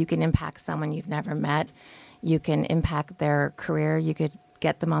 and you can impact someone you've never met. You can impact their career. You could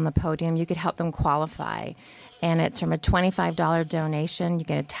get them on the podium. You could help them qualify. And it's from a $25 donation. You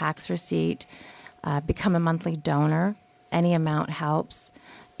get a tax receipt, become a monthly donor. Any amount helps.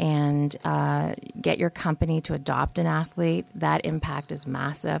 And get your company to adopt an athlete. That impact is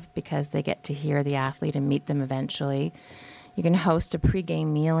massive because they get to hear the athlete and meet them eventually. You can host a pregame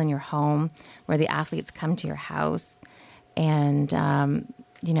meal in your home where the athletes come to your house. And,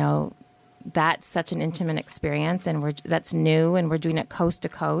 that's such an intimate experience, and that's new, and we're doing it coast to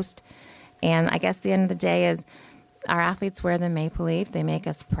coast. And I guess the end of the day is our athletes wear the maple leaf. They make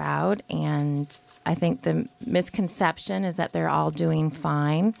us proud, and I think the misconception is that they're all doing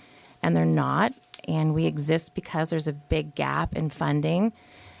fine, and they're not. And we exist because there's a big gap in funding.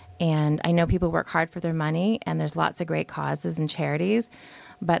 And I know people work hard for their money, and there's lots of great causes and charities,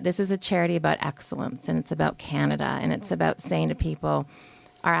 but this is a charity about excellence, and it's about Canada, and it's about saying to people,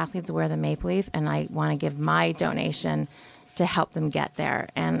 our athletes wear the maple leaf, and I want to give my donation to help them get there.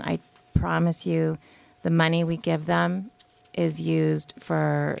 And I promise you, the money we give them is used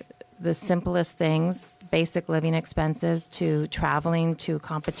for the simplest things, basic living expenses, to traveling to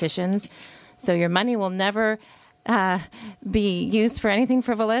competitions. So your money will never be used for anything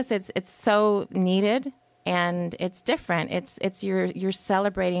frivolous. It's so needed, and it's different. It's you're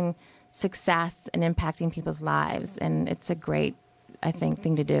celebrating success and impacting people's lives, and it's a great, I think,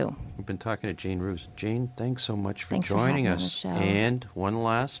 thing to do. We've been talking to Jane Roos. Jane, thanks so much for joining us. And one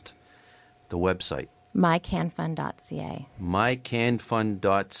last, the website. mycanfund.ca.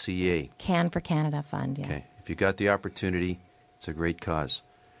 mycanfund.ca. Can for Canada Fund, yeah. Okay. If you got the opportunity, it's a great cause.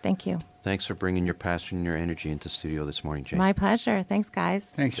 Thank you. Thanks for bringing your passion and your energy into the studio this morning, Jane. My pleasure. Thanks, guys.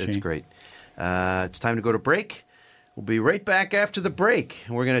 Thanks, Jane. It's great. It's time to go to break. We'll be right back after the break.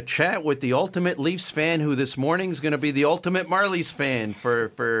 We're going to chat with the ultimate Leafs fan, who this morning is going to be the ultimate Marlies fan for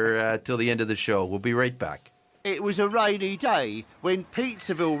till the end of the show. We'll be right back. It was a rainy day when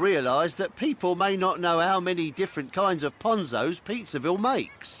Pizzaville realised that people may not know how many different kinds of ponzos Pizzaville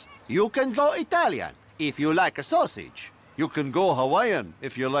makes. You can go Italian if you like a sausage. You can go Hawaiian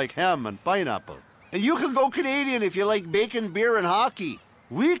if you like ham and pineapple. And you can go Canadian if you like bacon, beer and hockey.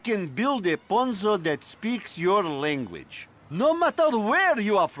 We can build a ponzo that speaks your language, no matter where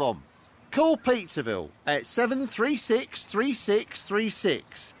you are from. Call Pizzaville at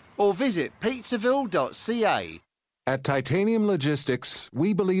 736-3636 or visit pizzaville.ca. At Titanium Logistics,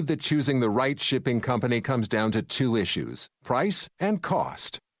 we believe that choosing the right shipping company comes down to two issues: price and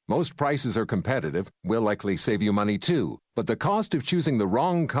cost. Most prices are competitive, will likely save you money too, but the cost of choosing the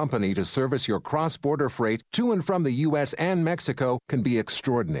wrong company to service your cross-border freight to and from the U.S. and Mexico can be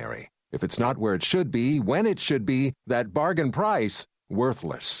extraordinary. If it's not where it should be, when it should be, that bargain price,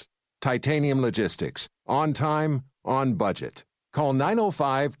 worthless. Titanium Logistics. On time, on budget. Call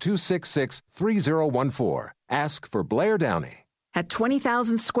 905-266-3014. Ask for Blair Downey. At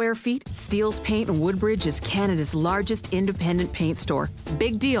 20,000 square feet, Steele's Paint in Woodbridge is Canada's largest independent paint store.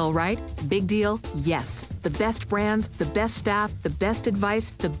 Big deal, right? Big deal? Yes. The best brands, the best staff, the best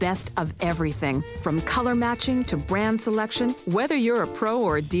advice, the best of everything. From color matching to brand selection, whether you're a pro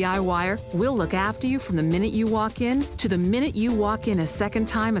or a DIYer, we'll look after you from the minute you walk in to the minute you walk in a second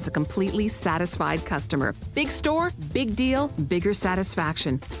time as a completely satisfied customer. Big store, big deal, bigger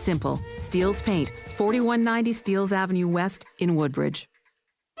satisfaction. Simple. Steele's Paint, 4190 Steeles Avenue West in Woodbridge.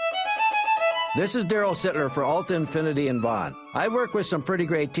 This is Daryl Sittler for Alta Infinity in Vaughan. I've worked with some pretty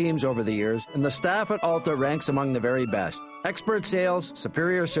great teams over the years, and the staff at Alta ranks among the very best. Expert sales,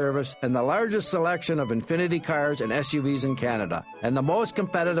 superior service, and the largest selection of Infinity cars and SUVs in Canada, and the most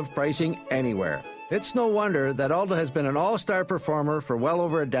competitive pricing anywhere. It's no wonder that Alta has been an all-star performer for well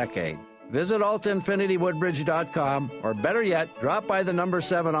over a decade. Visit AltaInfinityWoodbridge.com, or better yet, drop by the number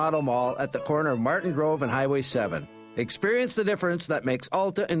 7 Auto Mall at the corner of Martin Grove and Highway 7. Experience the difference that makes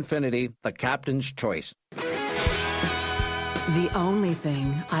Alta Infinity the captain's choice. The only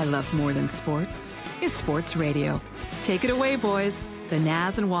thing I love more than sports is sports radio. Take it away, boys. The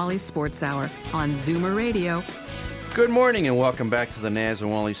Naz and Wally Sports Hour on Zoomer Radio. Good morning and welcome back to the Naz and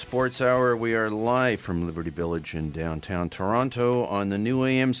Wally Sports Hour. We are live from Liberty Village in downtown Toronto on the new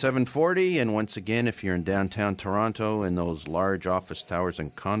AM 740. And once again, if you're in downtown Toronto and those large office towers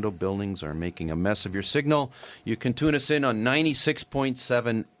and condo buildings are making a mess of your signal, you can tune us in on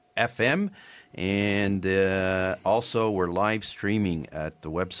 96.7 FM. And also, we're live streaming at the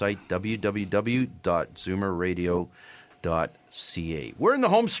website www.zoomerradio.ca. We're in the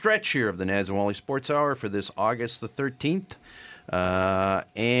home stretch here of the Naz and Wally Sports Hour for this August the 13th.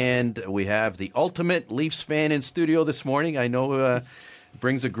 And we have the ultimate Leafs fan in studio this morning. I know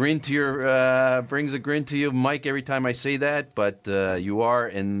Brings a grin to you, Mike, every time I say that. But you are,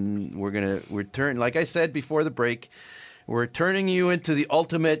 and we're turning. Like I said before the break, we're turning you into the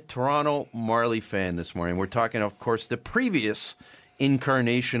ultimate Toronto Marley fan this morning. We're talking, of course, the previous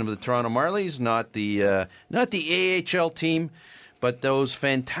incarnation of the Toronto Marlies, not the AHL team, but those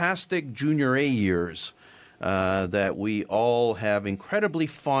fantastic Junior A years that we all have incredibly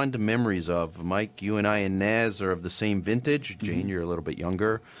fond memories of. Mike, you and I and Naz are of the same vintage. Jane, you're a little bit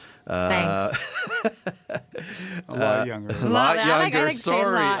younger. Thanks. A lot younger. A lot younger. I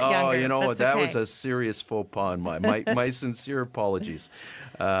Sorry. Younger. You know what? That's That okay. was a serious faux pas on my sincere apologies.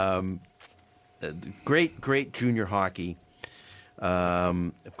 Great junior hockey.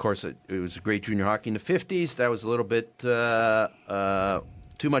 Of course, it was great junior hockey in the 50s. That was a little bit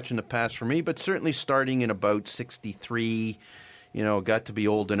too much in the past for me, but certainly starting in about 63, got to be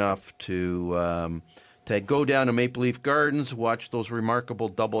old enough to go down to Maple Leaf Gardens, watch those remarkable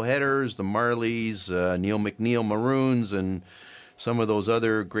doubleheaders, the Marlies, Neil McNeil Maroons, and some of those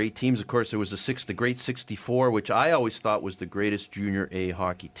other great teams. Of course, there was the great 64, which I always thought was the greatest Junior A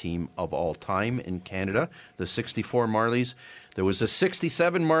hockey team of all time in Canada, the 64 Marlies. There was the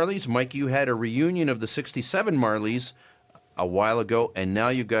 67 Marlies. Mike, you had a reunion of the 67 Marlies a while ago, and now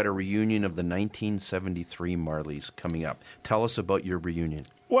you've got a reunion of the 1973 Marlies coming up. Tell us about your reunion.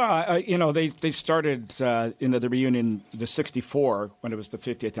 Well, they started the reunion, the 64, when it was the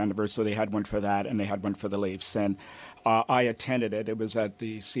 50th anniversary. They had one for that, and they had one for the Leafs. And I attended it. It was at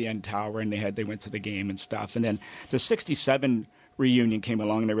the CN Tower, and they went to the game and stuff. And then the 67 reunion came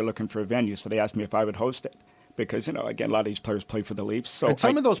along, and they were looking for a venue, so they asked me if I would host it. Because, again, a lot of these players play for the Leafs. So and name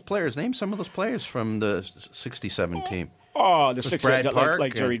some of those players from the 67 team. Oh, the six Brad Park,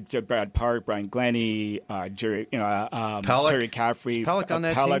 Brad Park, Brian Glennie, Terry Caffrey. Was Pellick on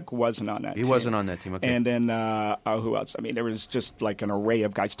that team? Pellick wasn't on that team. He wasn't on that team, okay. And then who else? I mean, there was just like an array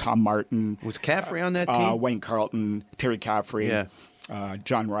of guys. Tom Martin. Was Caffrey on that team? Wayne Carlton, Terry Caffrey. Yeah.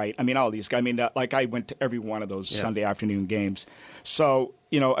 John Wright. I mean, all these guys. I mean, I went to every one of those Sunday afternoon games. So,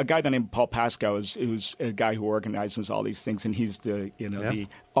 a guy by the name of Paul Pascoe who's a guy who organizes all these things, and he's the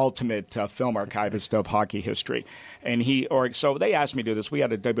ultimate film archivist of hockey history. And so they asked me to do this. We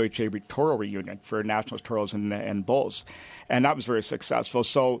had a WHA Toro reunion for Nationals, Toros, and Bulls, and that was very successful.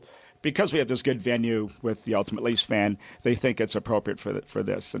 So, because we have this good venue with the Ultimate Leafs fan, they think it's appropriate for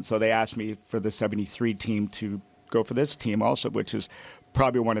this. And so they asked me for the 73 team to go for this team also, which is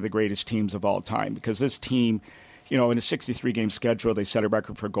probably one of the greatest teams of all time, because this team, in a 63-game schedule, they set a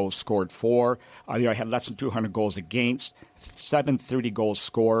record for goals scored for. They had less than 200 goals against, 730 goal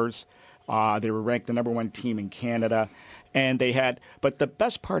scorers. They were ranked the number one team in Canada. But the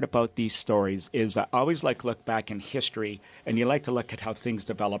best part about these stories is I always like to look back in history, and you like to look at how things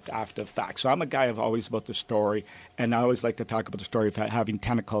developed after the fact. So I'm a guy of always about the story, and I always like to talk about the story of having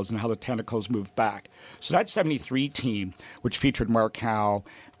tentacles and how the tentacles moved back. So that 73 team, which featured Mark Howe,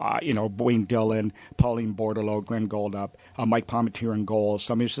 Wayne Dillon, Pauline Bordelot, Glenn Goldup, Mike Palmetier in goal.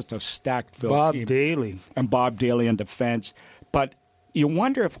 So I mean, it's just a stacked team. Bob Daly. And Bob Daly in defense. But you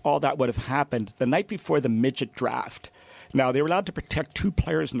wonder if all that would have happened the night before the midget draft. Now, they were allowed to protect two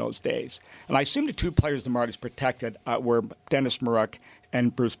players in those days. And I assume the two players the Marlies protected were Dennis Maruk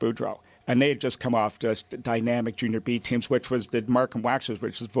and Bruce Boudreau. And they had just come off just dynamic Junior B teams, which was the Markham Waxers,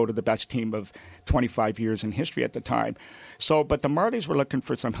 which was voted the best team of 25 years in history at the time. But the Marlies were looking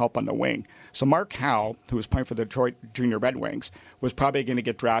for some help on the wing. So Mark Howe, who was playing for the Detroit Junior Red Wings, was probably going to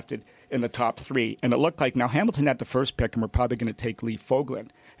get drafted in the top three. And it looked like now Hamilton had the first pick and were probably going to take Lee Fogland.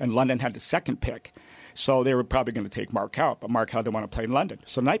 And London had the second pick. So they were probably going to take Mark Howe, but Mark Howe didn't want to play in London.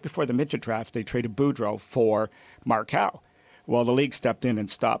 So the night before the midget draft, they traded Boudreau for Mark Howe. Well, the league stepped in and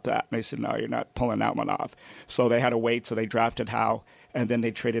stopped that. And they said, no, you're not pulling that one off. So they had to wait, so they drafted Howe, and then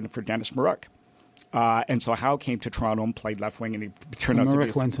they traded him for Dennis Maruk. And so Howe came to Toronto and played left wing, and he turned out to be...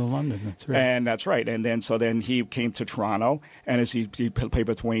 Maruk went to London, that's right. And that's right. And then he came to Toronto, and as he played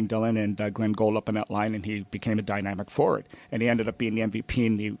with Wayne Dillon and Glenn Goldup in that line, and he became a dynamic forward. And he ended up being the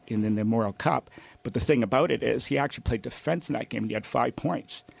MVP in the Memorial Cup. But the thing about it is he actually played defense in that game, and he had 5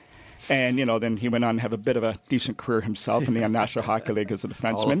 points. And, then he went on to have a bit of a decent career himself in the National Hockey League as a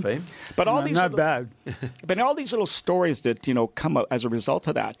defenseman. Hall of Fame. But not bad. But all these little stories that, come out as a result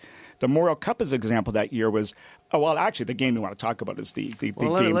of that. The Memorial Cup as an example that year was, actually, the game we want to talk about is the game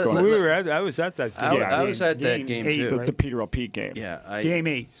going on. I was at that game. I was at that game, too. The Peter O'Peak game. Yeah. Game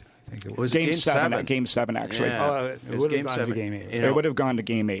 8. I think it was Game 7. Game 7, actually. Yeah. It would have gone to Game 8. It would have gone to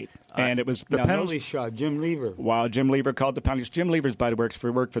Game 8. And it was the penalty shot, Jim Lever. Wow, Jim Lever called the penalties. Jim Lever's, by the way,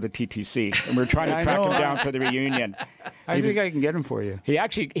 worked for the TTC, and we're trying to track him down for the reunion. I think I can get him for you. He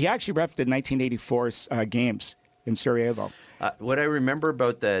actually reffed the 1984 games in Sarajevo. What I remember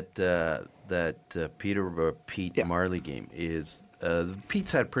about that Pete Marley game is the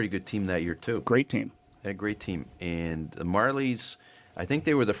Pete's had a pretty good team that year too. Great team. They had a great team. And the Marleys, I think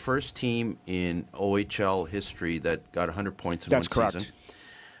they were the first team in OHL history that got 100 points in one season.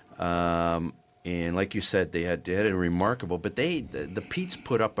 And like you said, they had a remarkable. But the Petes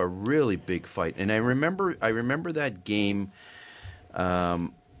put up a really big fight. And I remember that game.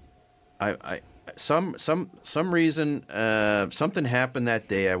 Some reason something happened that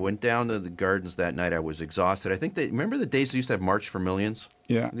day. I went down to the Gardens that night. I was exhausted. I think remember the days they used to have March for Millions?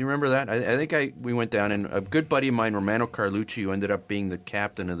 Yeah. Do you remember that? I think we went down, and a good buddy of mine, Romano Carlucci, who ended up being the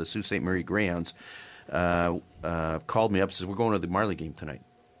captain of the Sault Ste. Marie Greyhounds, called me up and said, "We're going to the Marley game tonight."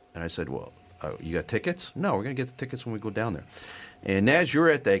 And I said, "Well, you got tickets?" "No, we're going to get the tickets when we go down there." And Naz, you were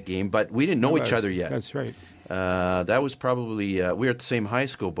at that game, but we didn't know each other yet. That's right. That was probably we were at the same high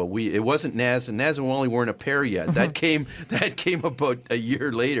school, but it wasn't Naz, and Naz and Wally weren't a pair yet. That came about a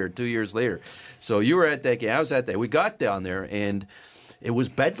year later, 2 years later. So you were at that game. I was at that. We got down there, and it was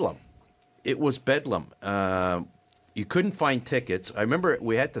bedlam. It was bedlam. You couldn't find tickets. I remember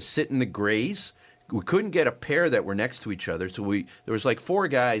we had to sit in the Grays. We couldn't get a pair that were next to each other, so there was like 4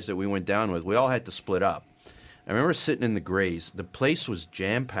 guys that we went down with. We all had to split up. I remember sitting in the Grays. The place was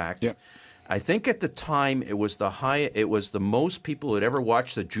jam-packed. Yep. I think at the time it was the most people who had ever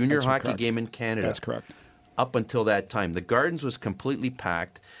watched a junior hockey game in Canada. That's correct. Up until that time. The Gardens was completely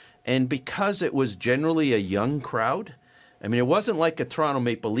packed. And because it was generally a young crowd, I mean, it wasn't like a Toronto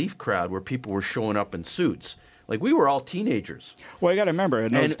Maple Leaf crowd where people were showing up in suits. Like, we were all teenagers. Well, you got to remember,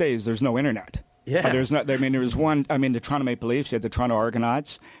 in those days, there's no internet. Yeah. There was one, the Toronto Maple Leafs, you had the Toronto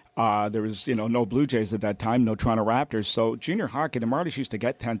Argonauts. There was, no Blue Jays at that time, no Toronto Raptors. So junior hockey, the Marlies used to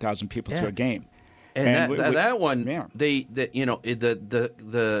get 10,000 people to a game. And that one, yeah. The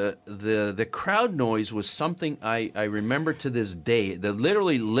crowd noise was something I remember to this day. They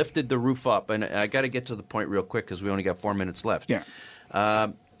literally lifted the roof up, and I got to get to the point real quick because we only got 4 minutes left. Yeah.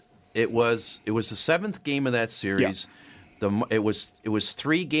 It was the 7th game of that series. Yeah. It was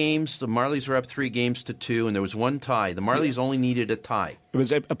 3 games. The Marlies were up 3-2, and there was 1 tie. The Marlies only needed a tie. It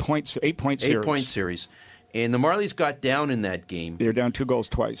was 8-point series. 8-point series. And the Marlies got down in that game. They were down 2 goals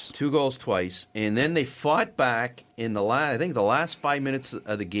twice. 2 goals twice. And then they fought back in the last 5 minutes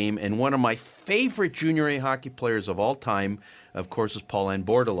of the game. And one of my favorite junior A hockey players of all time, of course, is Paul-Anne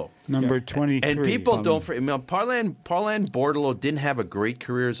Bordeleau. Number 23. And people don't forget. Paul-Anne Bordeleau didn't have a great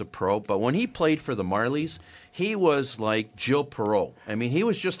career as a pro, but when he played for the Marlies, he was like Gilles Perreault. I mean, he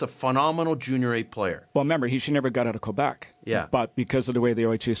was just a phenomenal junior A player. Well, remember, he never got out of Quebec. Yeah. But because of the way the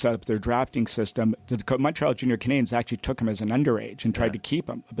OHA set up their drafting system, the Montreal Junior Canadiens actually took him as an underage and tried to keep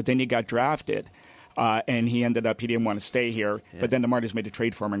him. But then he got drafted, and he didn't want to stay here. Yeah. But then the Marlies made a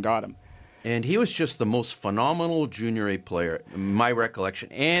trade for him and got him. And he was just the most phenomenal junior A player, in my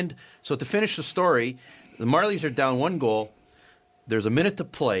recollection. And so to finish the story, the Marlies are down 1 goal. There's a minute to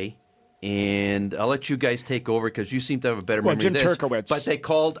play. And I'll let you guys take over because you seem to have a better memory Jim of this. Turkowitz. But they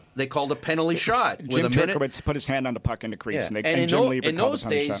called a penalty shot. Jim Turkowitz put his hand on the puck in the crease. Yeah. And in those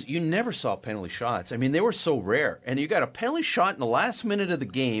days, you never saw penalty shots. I mean, they were so rare. And you got a penalty shot in the last minute of the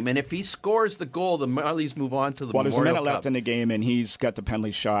game, and if he scores the goal, the Marlies move on to the Memorial Cup. Well, there's a minute left in the game, and he's got the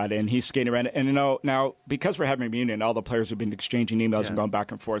penalty shot, and he's skating around. And, now, because we're having a reunion, all the players have been exchanging emails and going back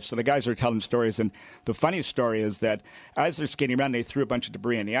and forth. So the guys are telling stories. And the funniest story is that as they're skating around, they threw a bunch of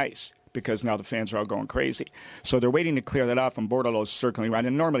debris on the ice, because now the fans are all going crazy. So they're waiting to clear that off, and Bordeleau's circling around.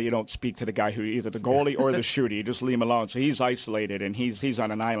 And normally you don't speak to the guy who either the goalie or the shooter. You just leave him alone. So he's isolated, and he's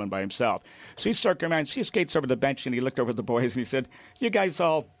on an island by himself. So he's circling around. So he skates over the bench, and he looked over at the boys, and he said, "You guys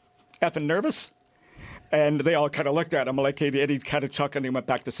all effing nervous?" And they all kind of looked at him like he kind of chuckled, and he went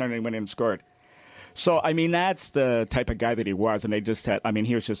back to center and went in and scored. So, that's the type of guy that he was. And they just had,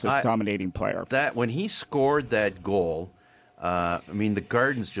 he was just this dominating player. That when he scored that goal, the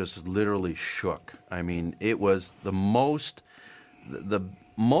Gardens just literally shook. It was the most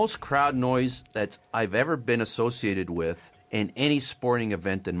crowd noise that I've ever been associated with in any sporting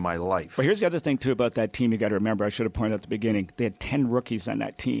event in my life. Well, here's the other thing, too, about that team you got to remember. I should have pointed out at the beginning. They had 10 rookies on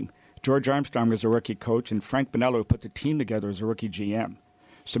that team. George Armstrong was a rookie coach, and Frank Bonello, who put the team together, was a rookie GM.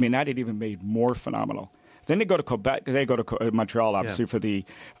 So, that had even made more phenomenal. Then they go to Quebec. They go to Montreal, obviously, for the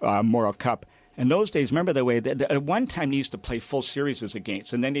Memorial Cup. In those days, remember the way that at one time they used to play full series as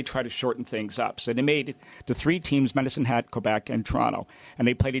against, and then they tried to shorten things up. So they made the 3 teams, Medicine Hat, Quebec, and Toronto, and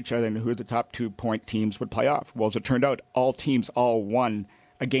they played each other, and who the top 2-point teams would play off. Well, as it turned out, all teams all won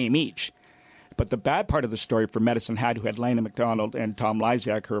a game each. But the bad part of the story for Medicine Hat, who had Lana McDonald and Tom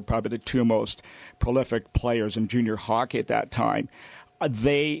Lysiak, who were probably the 2 most prolific players in junior hockey at that time,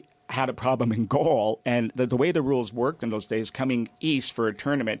 they had a problem in goal. And the way the rules worked in those days, coming east for a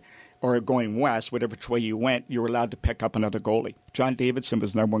tournament or going west, whatever way you went, you were allowed to pick up another goalie. John Davidson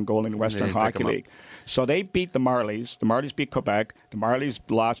was number one goalie in the Western Hockey League. So they beat the Marlies. The Marlies beat Quebec. The Marlies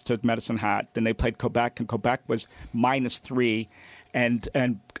lost to Medicine Hat. Then they played Quebec, and Quebec was -3, and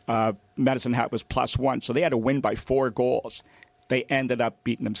Medicine Hat was +1. So they had to win by 4 goals. They ended up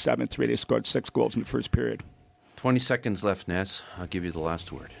beating them 7-3. They scored 6 goals in the first period. 20 seconds left, Naz. I'll give you the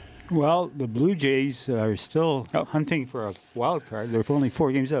last word. Well, the Blue Jays are still hunting for a wild card. They're only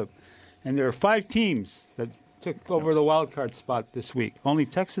 4 games out. And there are 5 teams that took over the wild card spot this week. Only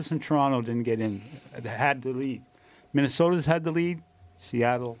Texas and Toronto didn't get in, had the lead. Minnesota's had the lead,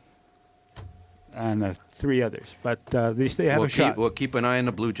 Seattle, and 3 others. But they have a shot. We'll keep an eye on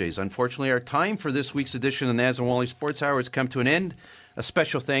the Blue Jays. Unfortunately, our time for this week's edition of the Naz and Wally Sports Hour has come to an end. A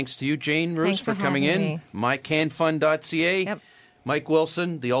special thanks to you, Jane Roos, for coming in. MyCanFun.ca. Yep. Mike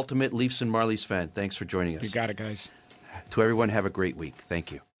Wilson, the ultimate Leafs and Marlies fan. Thanks for joining us. You got it, guys. To everyone, have a great week.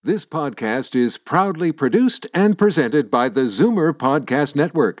 Thank you. This podcast is proudly produced and presented by the Zoomer Podcast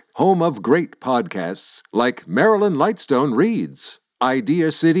Network, home of great podcasts like Marilyn Lightstone Reads,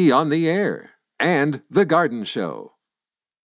 Idea City on the Air, and The Garden Show.